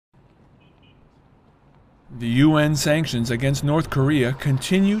The UN sanctions against North Korea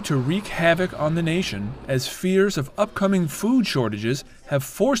continue to wreak havoc on the nation as fears of upcoming food shortages have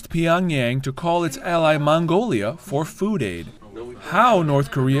forced Pyongyang to call its ally Mongolia for food aid. How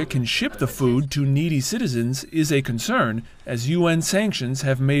North Korea can ship the food to needy citizens is a concern, as UN sanctions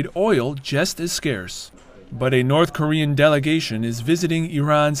have made oil just as scarce. But a North Korean delegation is visiting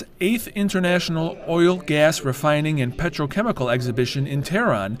Iran's 8th International Oil, Gas, Refining and Petrochemical Exhibition in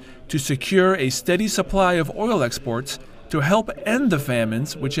Tehran to secure a steady supply of oil exports to help end the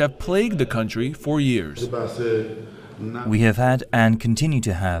famines which have plagued the country for years. We have had and continue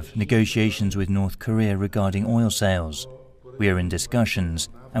to have negotiations with North Korea regarding oil sales. We are in discussions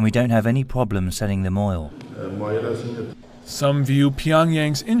and we don't have any problem selling them oil. Some view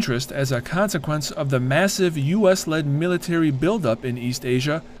Pyongyang's interest as a consequence of the massive U.S.-led military buildup in East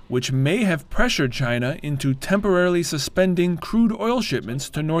Asia, which may have pressured China into temporarily suspending crude oil shipments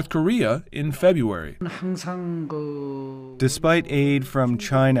to North Korea in February. Despite aid from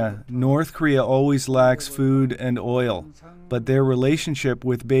China, North Korea always lacks food and oil, but their relationship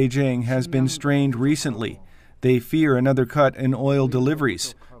with Beijing has been strained recently. They fear another cut in oil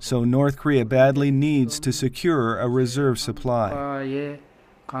deliveries, so North Korea badly needs to secure a reserve supply.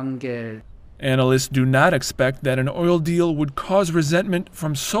 Analysts do not expect that an oil deal would cause resentment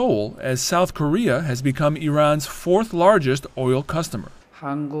from Seoul, as South Korea has become Iran's 4th largest oil customer.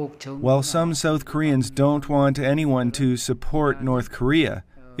 While some South Koreans don't want anyone to support North Korea,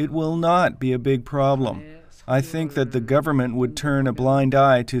 it will not be a big problem. I think that the government would turn a blind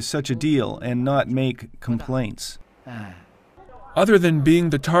eye to such a deal and not make complaints. Other than being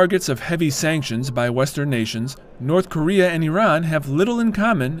the targets of heavy sanctions by Western nations, North Korea and Iran have little in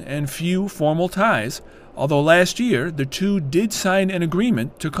common and few formal ties, although last year the two did sign an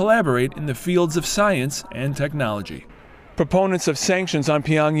agreement to collaborate in the fields of science and technology. Proponents of sanctions on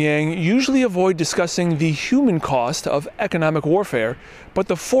Pyongyang usually avoid discussing the human cost of economic warfare, but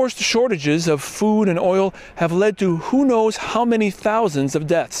the forced shortages of food and oil have led to who knows how many thousands of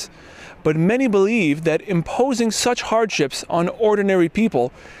deaths. But many believe that imposing such hardships on ordinary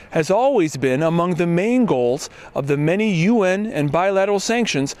people has always been among the main goals of the many UN and bilateral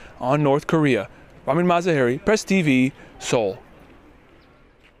sanctions on North Korea. Ramin Mazaheri, Press TV, Seoul.